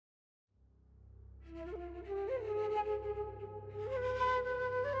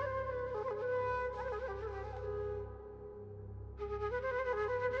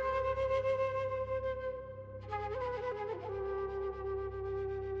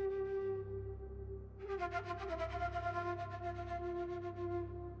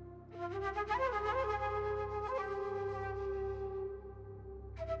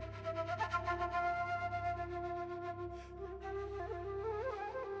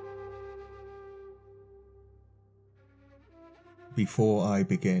Before I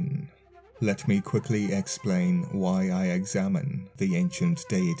begin, let me quickly explain why I examine the ancient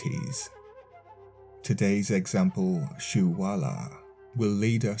deities. Today's example, Shuwala, will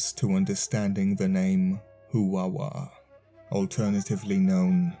lead us to understanding the name Huwawa, alternatively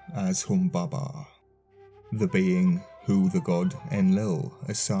known as Hubaba, the being who the god Enlil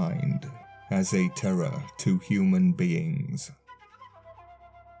assigned as a terror to human beings.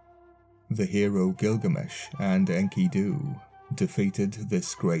 The hero Gilgamesh and Enkidu defeated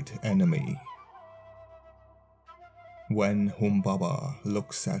this great enemy. When Hubaba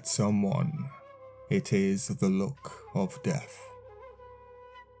looks at someone, it is the look of death.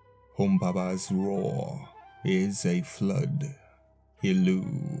 Hubaba's roar is a flood,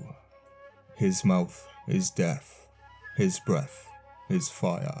 Ilu. His mouth is death, his breath is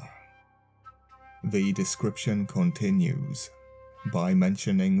fire. The description continues by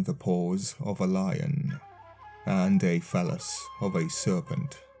mentioning the paws of a lion and a phallus of a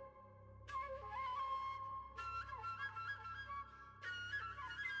serpent.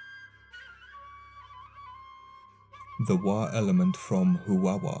 The Wa element from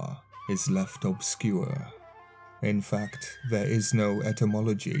Huwawa is left obscure. In fact, there is no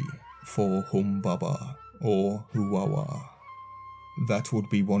etymology for Hubaba or Huwawa. That would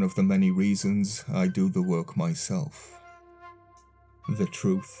be one of the many reasons I do the work myself. The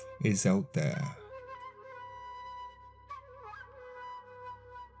truth is out there.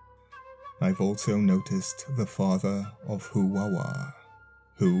 I've also noticed the father of Huwawa,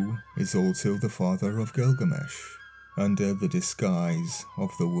 who is also the father of Gilgamesh, under the disguise of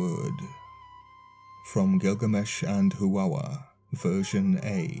the word. From Gilgamesh and Huwawa, version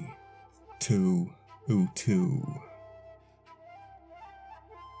A, to Utu.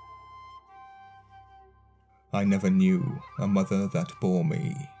 I never knew a mother that bore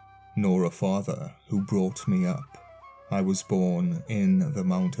me, nor a father who brought me up. I was born in the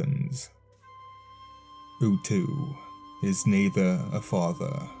mountains. Utu is neither a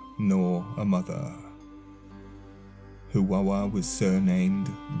father nor a mother. Huwawa was surnamed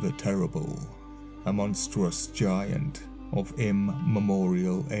the Terrible, a monstrous giant of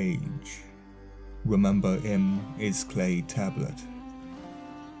immemorial age. Remember, Im is clay tablet.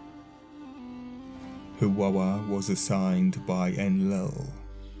 Huwawa was assigned by Enlil,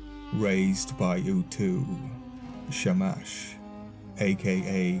 raised by Utu, Shamash,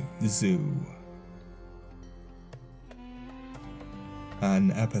 aka Zu.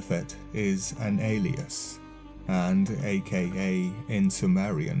 An epithet is an alias, and aka in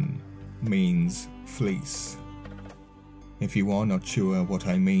Sumerian means fleece. If you are not sure what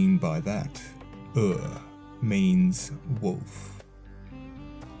I mean by that, means wolf.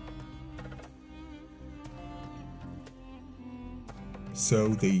 So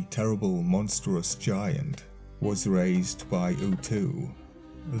the terrible monstrous giant was raised by Utu,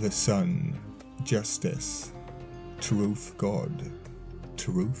 the sun, justice, truth god.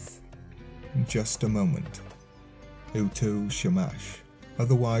 Truth? Just a moment. Utu Shamash,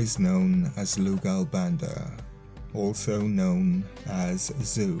 otherwise known as Lugal Banda, also known as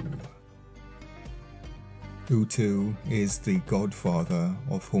Zu. Utu is the godfather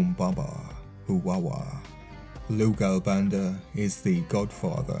of Hubaba, Huwawa. Lugal Banda is the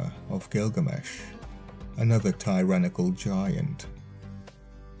godfather of Gilgamesh, another tyrannical giant.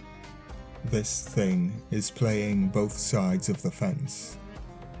 This thing is playing both sides of the fence,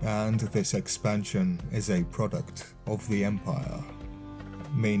 and this expansion is a product of the Empire,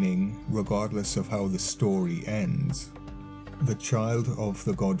 meaning regardless of how the story ends, the child of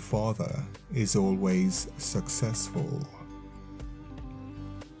the Godfather is always successful.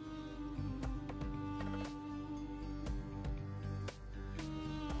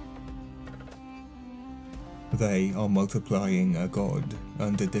 They are multiplying a god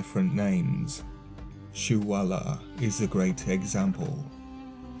under different names. Shuwala is a great example.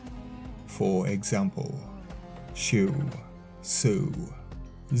 For example, Shu, Su,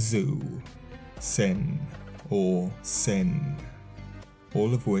 Zu, Sin, or Sin,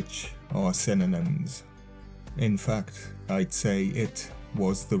 all of which are synonyms. In fact, I'd say it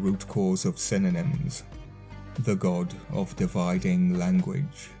was the root cause of synonyms, the god of dividing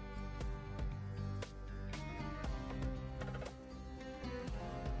language.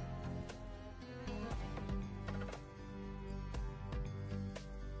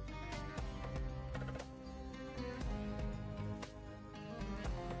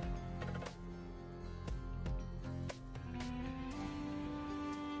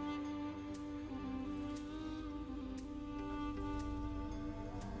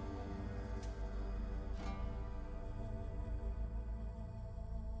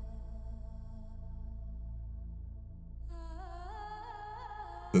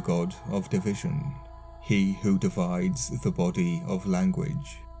 the god of division, he who divides the body of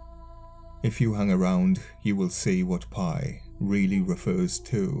language. If you hang around, you will see what pi really refers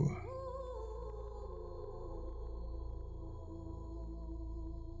to.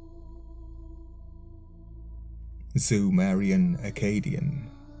 Sumerian Akkadian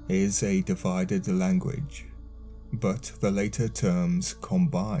is a divided language, but the later terms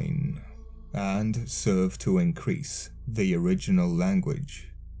combine and serve to increase the original language.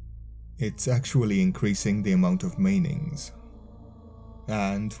 It's actually increasing the amount of meanings,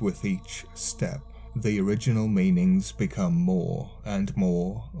 and with each step, the original meanings become more and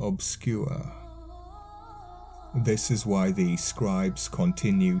more obscure. This is why the scribes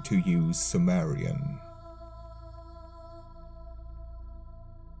continue to use Sumerian.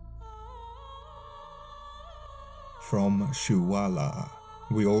 From Shuwala,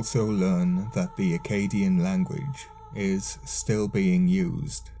 we also learn that the Akkadian language is still being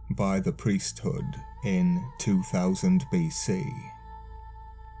used by the priesthood in 2000 BC.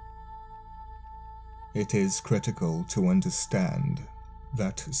 It is critical to understand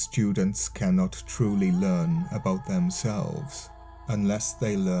that students cannot truly learn about themselves unless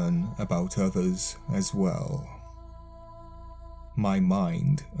they learn about others as well. My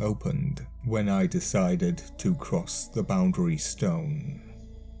mind opened when I decided to cross the boundary stone.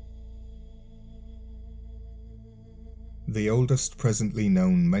 The oldest presently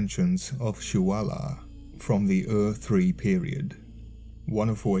known mentions of Shuwala from the Ur-3 period, one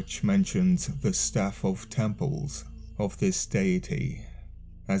of which mentions the staff of temples of this deity,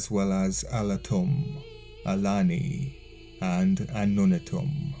 as well as Alatum, Alani, and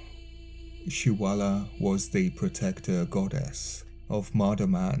Anunitum. Shuwala was the protector goddess of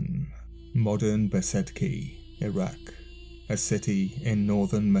Mardaman, modern Besetki, Iraq, a city in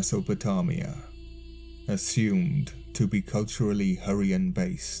northern Mesopotamia, assumed to be culturally Hurrian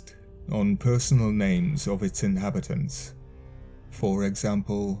based on personal names of its inhabitants, for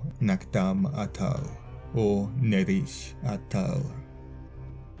example Nakdam Atal or Nerish Atal.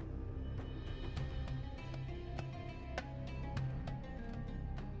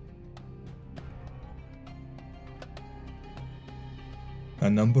 A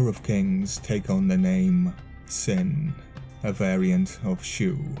number of kings take on the name Sin, a variant of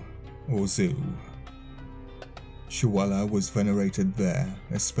Shu or Zu. Shuwala was venerated there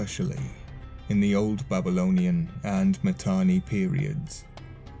especially in the Old Babylonian and Mitanni periods.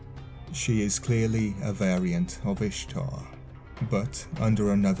 She is clearly a variant of Ishtar, but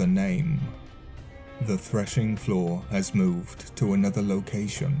under another name. The threshing floor has moved to another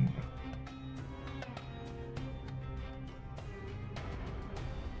location.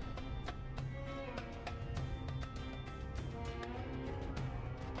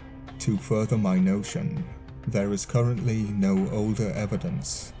 To further my notion, there is currently no older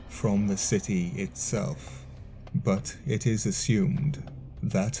evidence from the city itself, but it is assumed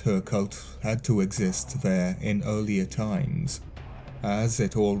that her cult had to exist there in earlier times, as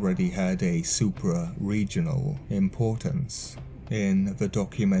it already had a supra-regional importance in the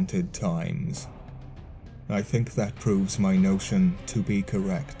documented times. I think that proves my notion to be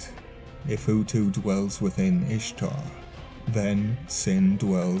correct. If Utu dwells within Ishtar, then Sin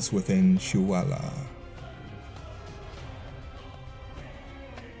dwells within Shuwala.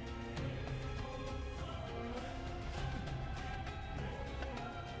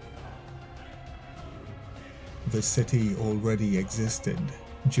 The city already existed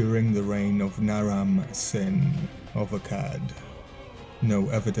during the reign of Naram Sin of Akkad. No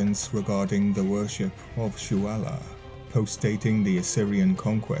evidence regarding the worship of Shuwala, postdating the Assyrian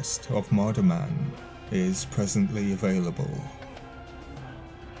conquest of Mardaman, is presently available.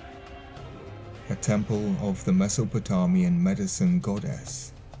 A temple of the Mesopotamian medicine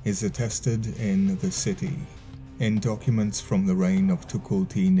goddess is attested in the city in documents from the reign of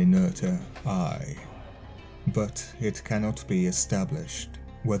Tukulti-Ninurta I, but it cannot be established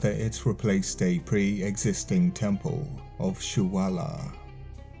whether it replaced a pre-existing temple of Shuwala.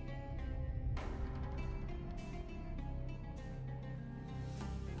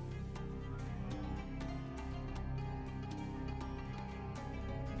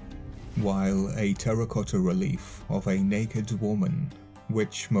 While a terracotta relief of a naked woman,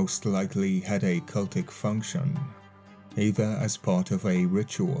 which most likely had a cultic function, either as part of a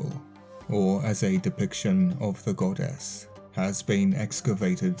ritual or as a depiction of the goddess, has been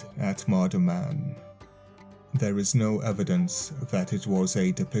excavated at Mardaman. There is no evidence that it was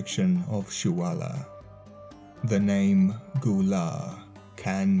a depiction of Shuwala. The name Gula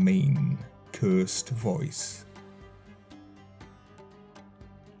can mean cursed voice.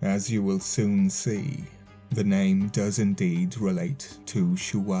 As you will soon see, The name does indeed relate to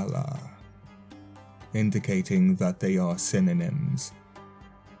Shuwala, indicating that they are synonyms.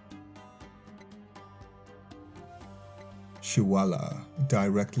 Shuwala,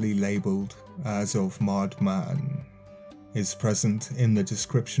 directly labeled as of Mad Man, is present in the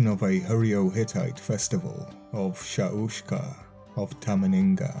description of a Hurrio-Hittite festival of Shaushka of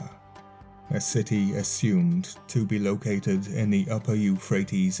Tamaninga, a city assumed to be located in the upper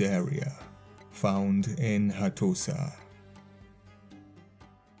Euphrates area, found in Hattusa.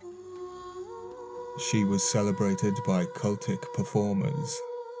 She was celebrated by cultic performers,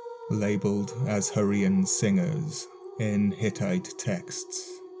 labeled as Hurrian singers in Hittite texts,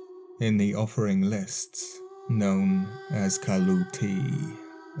 in the offering lists known as Kaluti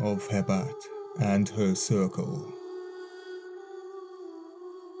of Hebat and her circle.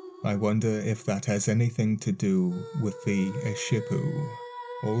 I wonder if that has anything to do with the Eshipu,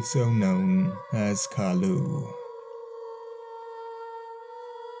 also known as Kalu.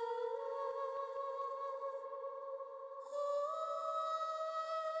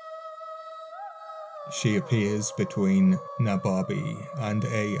 She appears between Nababi and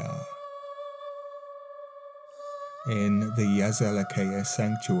Aya. In the Yazalakea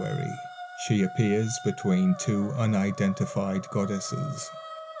sanctuary, she appears between two unidentified goddesses.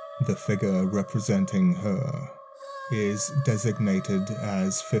 The figure representing her is designated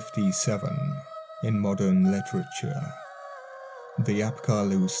as 57 in modern literature. The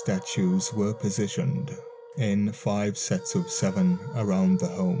Apkallu statues were positioned in 5 sets of 7 around the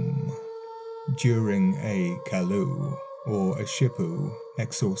home. During a Kalu or a Shipu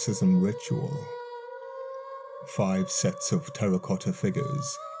exorcism ritual, 5 sets of terracotta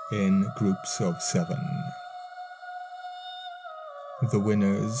figures in groups of 7. The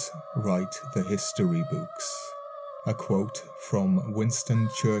winners write the history books. A quote from Winston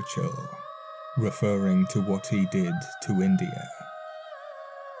Churchill, referring to what he did to India.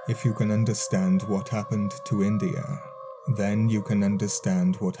 If you can understand what happened to India, then you can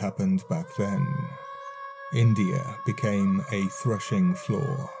understand what happened back then. India became a threshing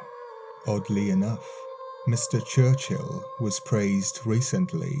floor. Oddly enough, Mr. Churchill was praised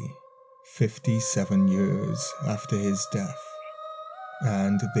recently, 57 years after his death,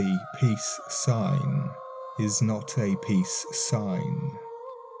 and the peace sign is not a peace sign.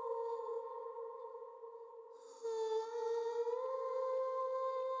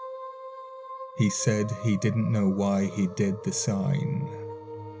 He said he didn't know why he did the sign.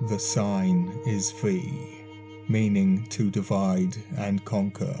 The sign is V, meaning to divide and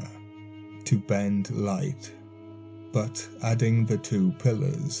conquer, to bend light, but adding the 2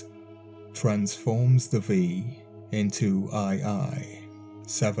 pillars transforms the V into II,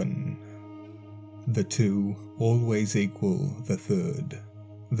 7. The 2 always equal the 3rd.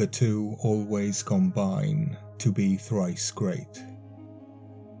 The 2 always combine to be thrice great.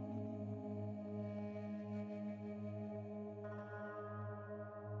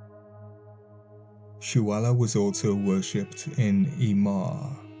 Shuwala was also worshipped in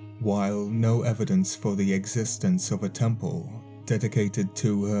Imar, while no evidence for the existence of a temple dedicated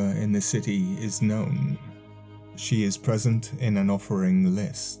to her in the city is known. She is present in an offering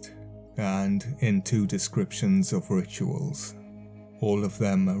list, and in 2 descriptions of rituals, all of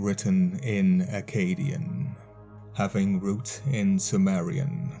them written in Akkadian, having root in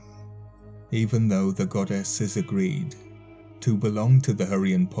Sumerian. Even though the goddess is agreed to belong to the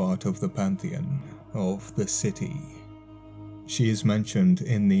Hurrian part of the pantheon of the city, she is mentioned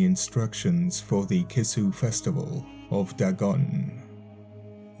in the instructions for the Kisu festival of Dagon.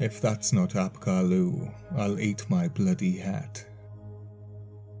 If that's not Apkallu, I'll eat my bloody hat.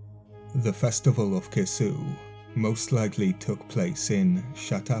 The festival of Kisu most likely took place in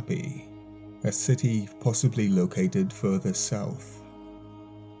Shatapi, a city possibly located further south.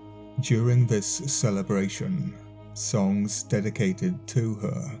 During this celebration, songs dedicated to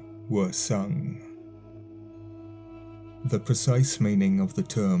her were sung. The precise meaning of the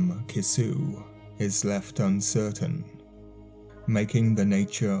term Kisu is left uncertain, making the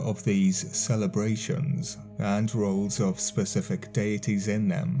nature of these celebrations and roles of specific deities in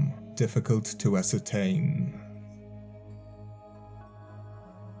them difficult to ascertain.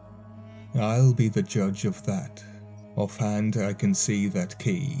 I'll be the judge of that. Offhand, I can see that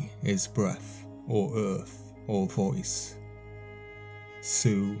Ki is breath, or earth, or voice.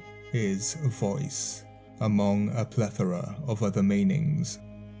 Su is voice, among a plethora of other meanings.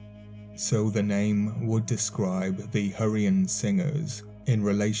 So the name would describe the Hurrian singers in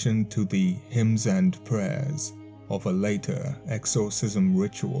relation to the hymns and prayers of a later exorcism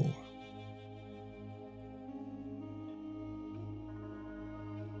ritual.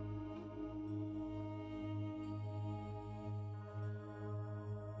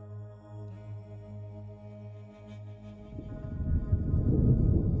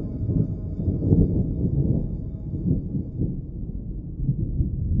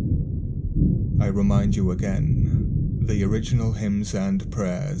 remind you again, the original hymns and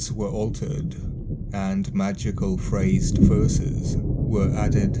prayers were altered, and magical phrased verses were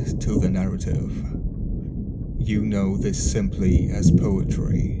added to the narrative. You know this simply as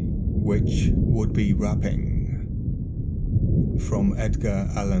poetry, which would be rapping. From Edgar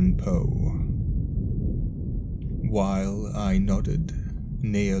Allan Poe. While I nodded,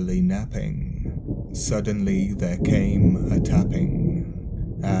 nearly napping, suddenly there came a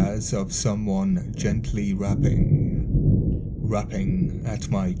tapping, as of someone gently rapping at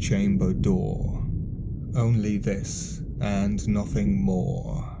my chamber door. Only this, and nothing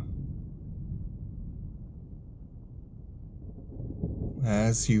more.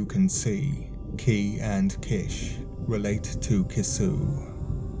 As you can see, Ki and Kish relate to Kisu.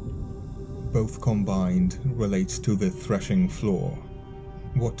 Both combined relate to the threshing floor.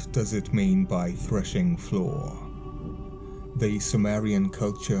 What does it mean by threshing floor? The Sumerian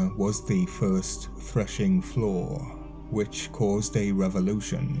culture was the first threshing floor, which caused a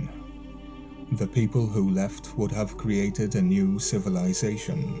revolution. The people who left would have created a new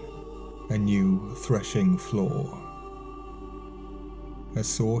civilization, a new threshing floor. A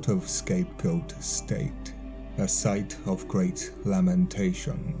sort of scapegoat state, a site of great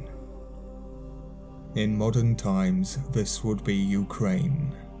lamentation. In modern times, this would be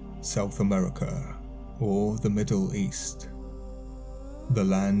Ukraine, South America, or the Middle East. The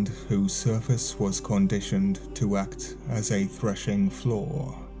land whose surface was conditioned to act as a threshing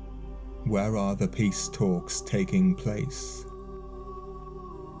floor. Where are the peace talks taking place?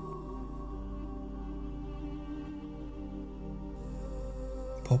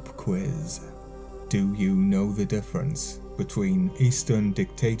 Pop quiz. Do you know the difference between Eastern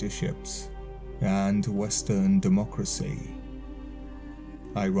dictatorships and Western democracy?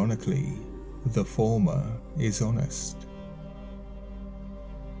 Ironically, the former is honest.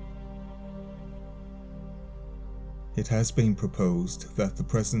 It has been proposed that the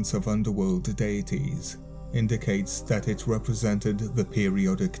presence of underworld deities indicates that it represented the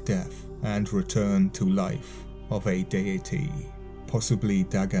periodic death and return to life of a deity, possibly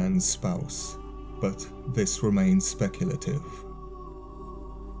Dagan's spouse, but this remains speculative.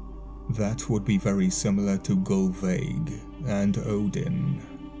 That would be very similar to Gulveig and Odin,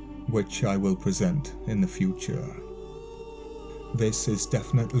 which I will present in the future. This is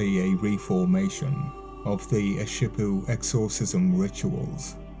definitely a reformation of the Eshipu exorcism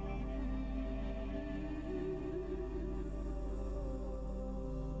rituals.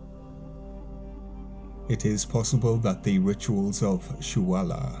 It is possible that the rituals of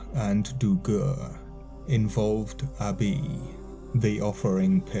Shuwala and Dugur involved Abi, the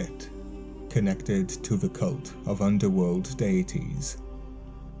offering pit, connected to the cult of underworld deities.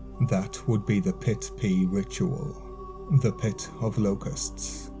 That would be the Pit P ritual, the Pit of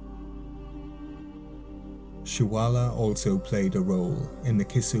Locusts. Shuwala also played a role in the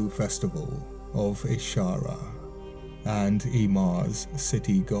Kisu festival of Ishara, and Imar's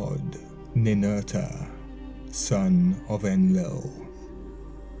city god, Ninurta, son of Enlil.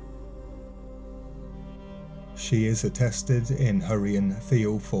 She is attested in Hurrian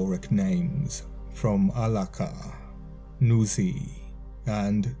theophoric names from Alaka, Nuzi,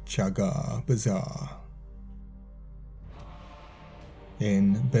 and Chagar Bazar.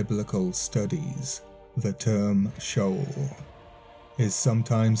 In biblical studies, the term Sheol is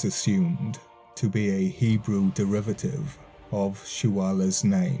sometimes assumed to be a Hebrew derivative of Shuwala's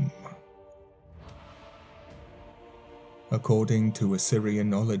name. According to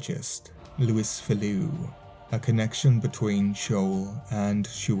Assyrianologist Louis Philiou, a connection between Sheol and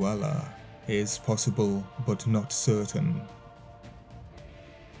Shuwala is possible but not certain.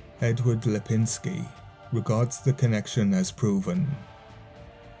 Edward Lipinski regards the connection as proven.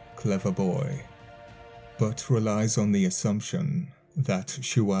 Clever boy. But relies on the assumption that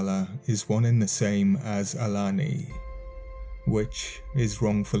Shuwala is one and the same as Alani, which is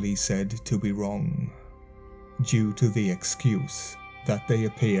wrongfully said to be wrong, due to the excuse that they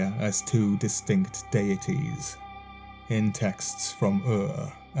appear as two distinct deities in texts from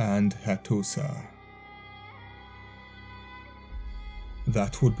Ur and Hattusa.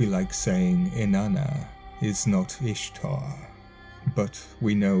 That would be like saying Inanna is not Ishtar, but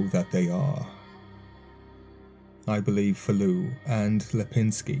we know that they are. I believe Philiou and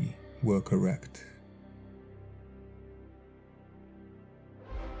Lipinski were correct.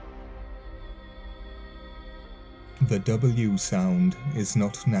 The W sound is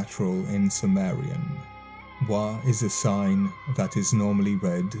not natural in Sumerian. Wa is a sign that is normally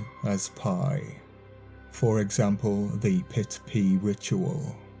read as pi. For example, the Pit P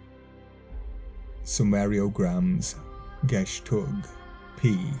ritual. Sumeriograms Geshtug,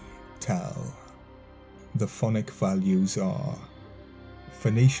 P, Tal, the phonic values are: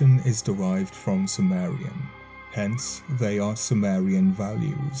 Phoenician is derived from Sumerian, hence they are Sumerian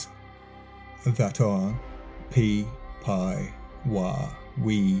values, that are P, Pi, Wa,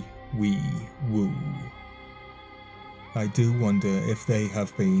 We, Woo. I do wonder if they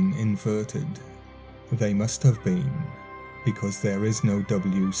have been inverted. They must have been, because there is no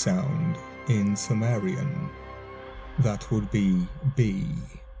W sound in Sumerian. That would be B,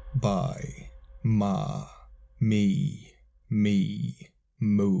 Bi, Ma, Me,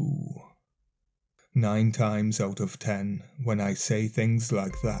 Moo. 9 times out of 10, when I say things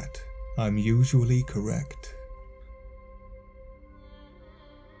like that, I'm usually correct.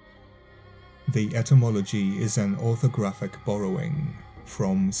 The etymology is an orthographic borrowing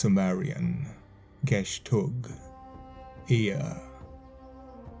from Sumerian, Geshtug, ear.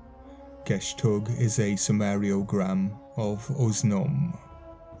 Geshtug is a Sumeriogram of Oznum,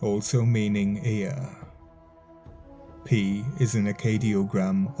 also meaning ear. P is an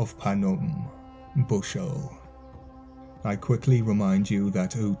Akkadiogram of Panum, bushel. I quickly remind you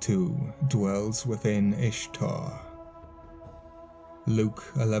that Utu dwells within Ishtar. Luke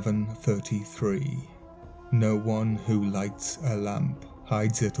 11:33. No one who lights a lamp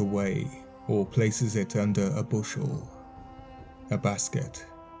hides it away or places it under a bushel. A basket,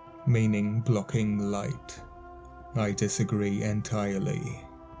 meaning blocking light. I disagree entirely.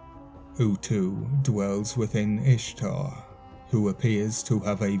 Utu dwells within Ishtar, who appears to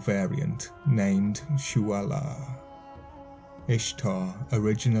have a variant named Shuwala. Ishtar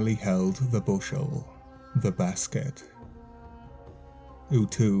originally held the bushel, the basket.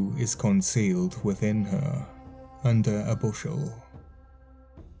 Utu is concealed within her, under a bushel.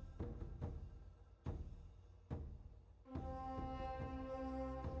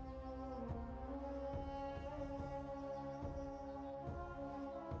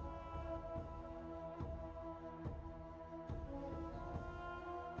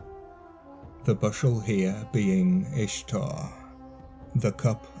 The bushel here being Ishtar, the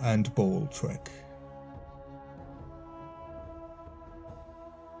cup and ball trick.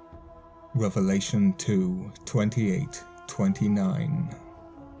 Revelation 2:28-29.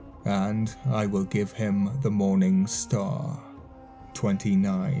 And I will give him the morning star.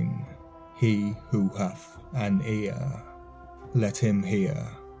 29. He who hath an ear, let him hear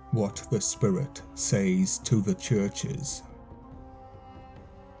what the Spirit says to the churches.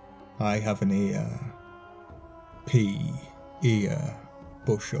 I have an ear. P, ear,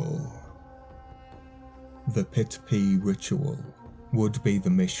 bushel. The pit P ritual would be the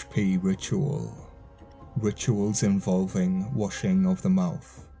Mish P ritual. Rituals involving washing of the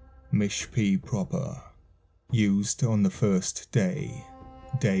mouth, Mish P proper, used on the first day,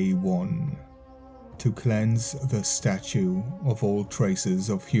 day 1, to cleanse the statue of all traces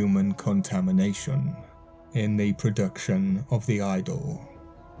of human contamination in the production of the idol.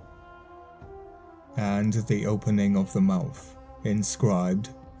 And the opening of the mouth, inscribed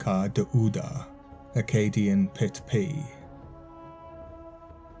Ka Deuda, Akkadian Pit P.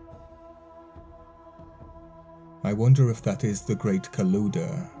 I wonder if that is the Great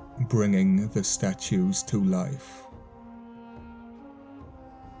Kaluda, bringing the statues to life.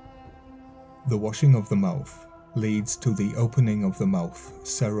 The washing of the mouth leads to the opening of the mouth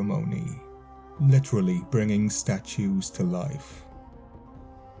ceremony, literally bringing statues to life.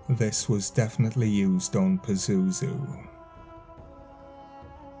 This was definitely used on Pazuzu.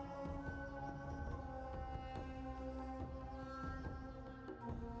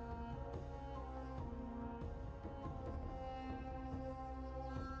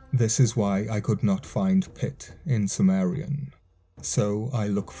 This is why I could not find pit in Sumerian, so I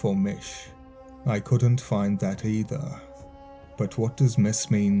look for mish. I couldn't find that either. But what does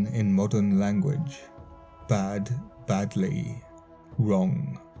miss mean in modern language? Bad, badly.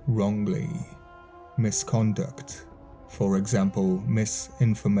 Wrong, wrongly. Misconduct. For example,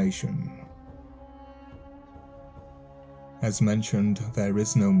 misinformation. As mentioned, there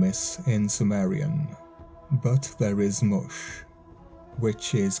is no miss in Sumerian, but there is mush,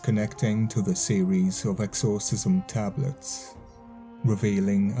 which is connecting to the series of exorcism tablets,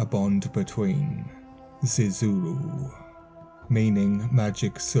 revealing a bond between Zizuru, meaning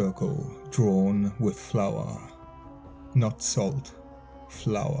magic circle drawn with flour, not salt,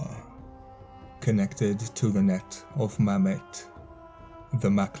 flour, connected to the net of Mamet, the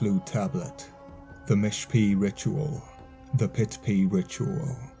Maklu tablet, the Mishpi ritual, the Pitpi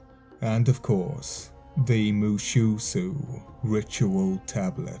ritual, and of course, the Mushusu ritual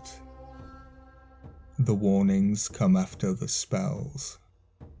tablet. The warnings come after the spells.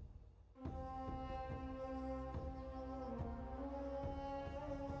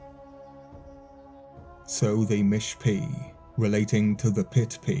 so the Mishpi, relating to the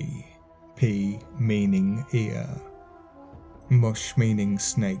pit P, P meaning ear, Mush meaning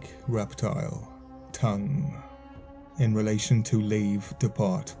snake, reptile, tongue, in relation to leave,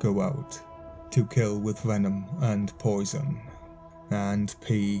 depart, go out, to kill with venom and poison, and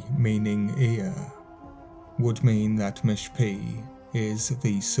P meaning ear, would mean that Mishpi is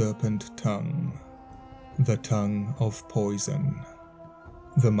the serpent tongue, the tongue of poison,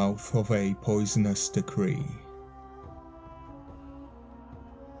 the mouth of a poisonous decree.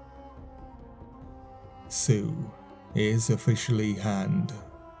 Su is officially hand,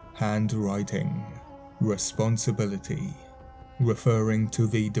 handwriting, responsibility, referring to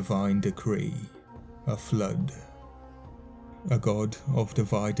the divine decree, a flood, a god of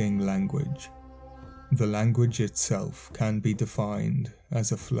dividing language. The language itself can be defined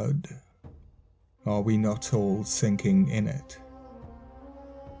as a flood. Are we not all sinking in it?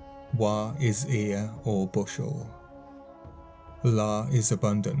 Wa is ear or bushel. La is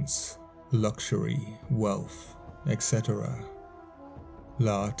abundance, luxury, wealth, etc.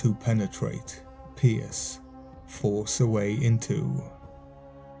 La to penetrate, pierce, force a way into.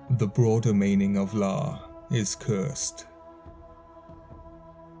 The broader meaning of La is cursed.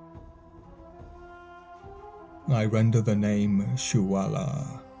 I render the name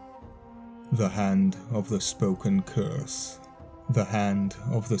Shuwala, the hand of the spoken curse, the hand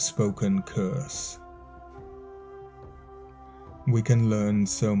of the spoken curse. We can learn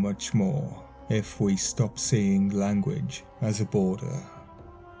so much more if we stop seeing language as a border